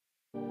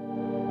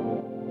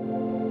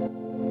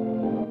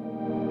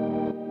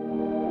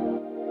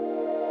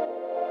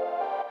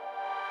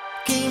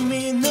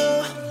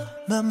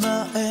名前を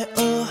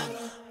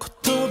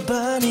言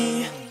葉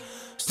に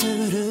す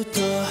ると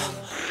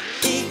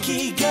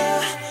息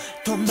が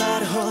止ま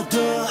るほ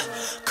ど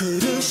苦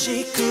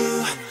し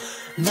く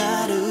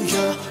なる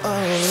よ。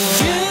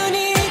急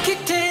に生き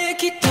て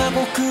きた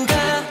僕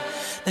が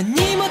何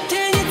も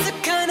手につ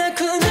かな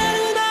くなる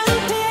なん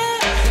て、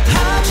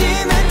初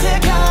めて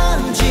感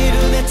じる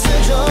熱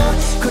情、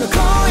この恋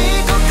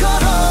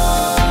心。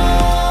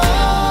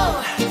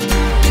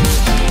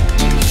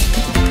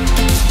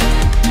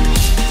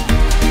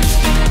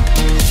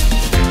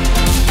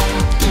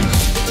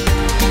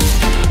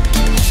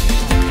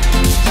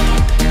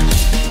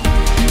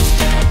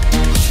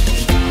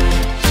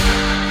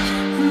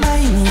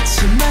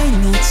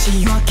夜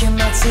明け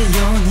待つよ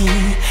うに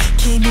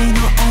君の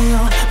愛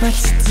を待ち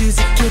続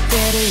けて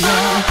るよ。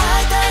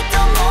会いたいと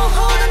思う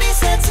ほどに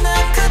切な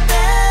くて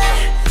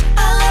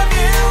I love you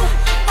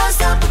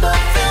unstoppable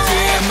feeling、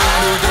 Yeah、 ま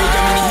るで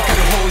闇に光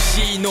る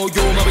星のよ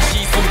う眩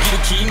しす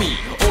ぎる君、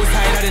抑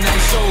えられない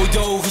衝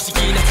動、不思議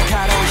な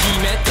力を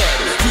秘めて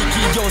る。引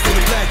き寄せる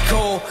ブラック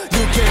ホール、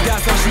抜け出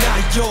そうしな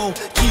いよ。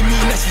君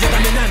なしじゃダ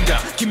メなんだ、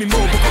君も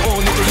僕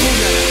を望むなら。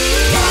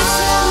い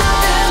つま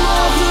でも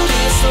降り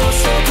注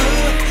ぐ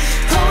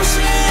星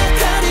明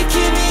かり、君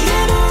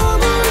への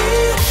想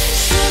い、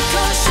少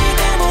しで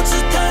も伝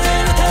え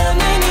るため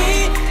に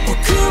僕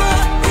は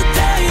歌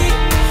い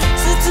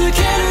続け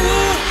る。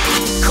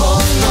この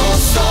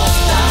空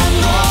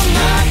の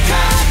中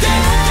で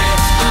出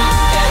会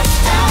え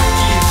た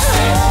奇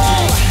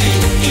跡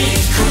に行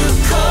く、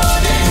こ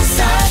れ先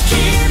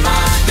ま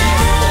で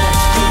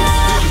送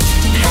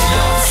るよ。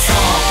そ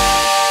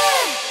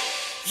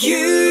う You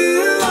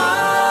are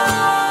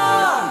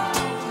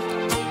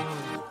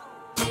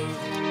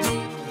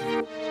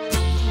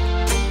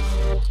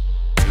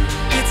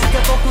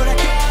僕らが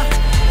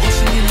星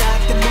になっ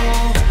ても、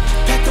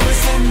たとえ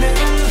鮮明だっ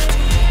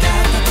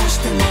たとし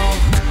ても、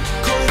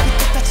恋人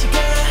たちが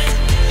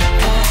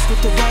交わす言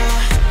葉、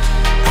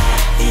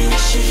愛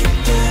し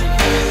て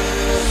る。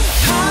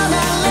離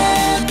れ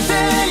て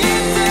い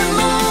ても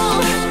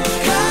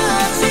感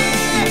じ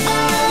合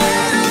え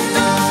ると、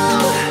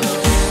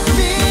見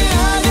上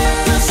げ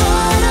た空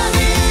に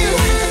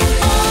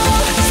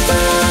All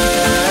Stars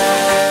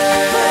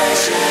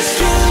Precious、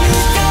 君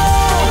と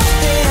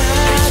出会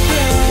って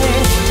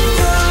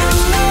ど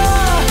んな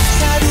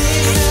寂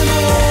しさも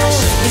愛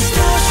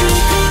し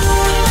く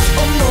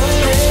思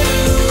える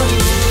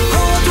ほ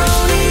ど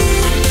に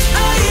愛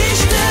し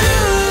てる。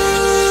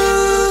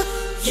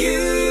 You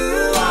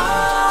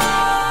are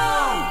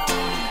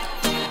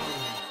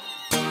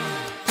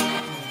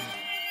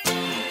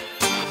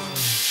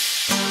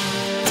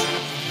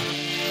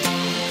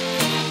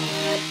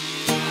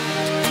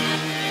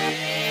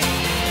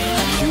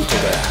キュート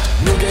だ、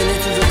無限に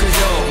続く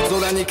よ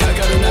空にかかる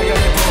流れ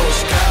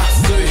星か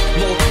水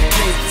木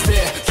金星、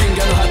銀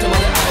河の果てま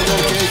で愛の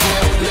経験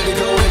Let it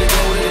go let it go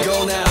let it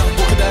go now、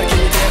 僕だけ見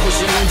てほ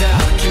しいんだ。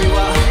君は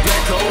ブラ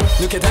ックホー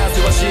ル、抜け出せ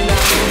はしないんだ。い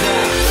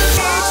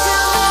つま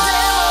で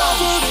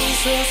も降り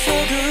注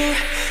ぐ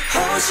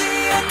星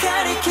明か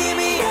り、君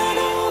への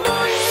想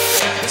い、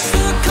少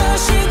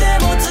しで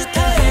も伝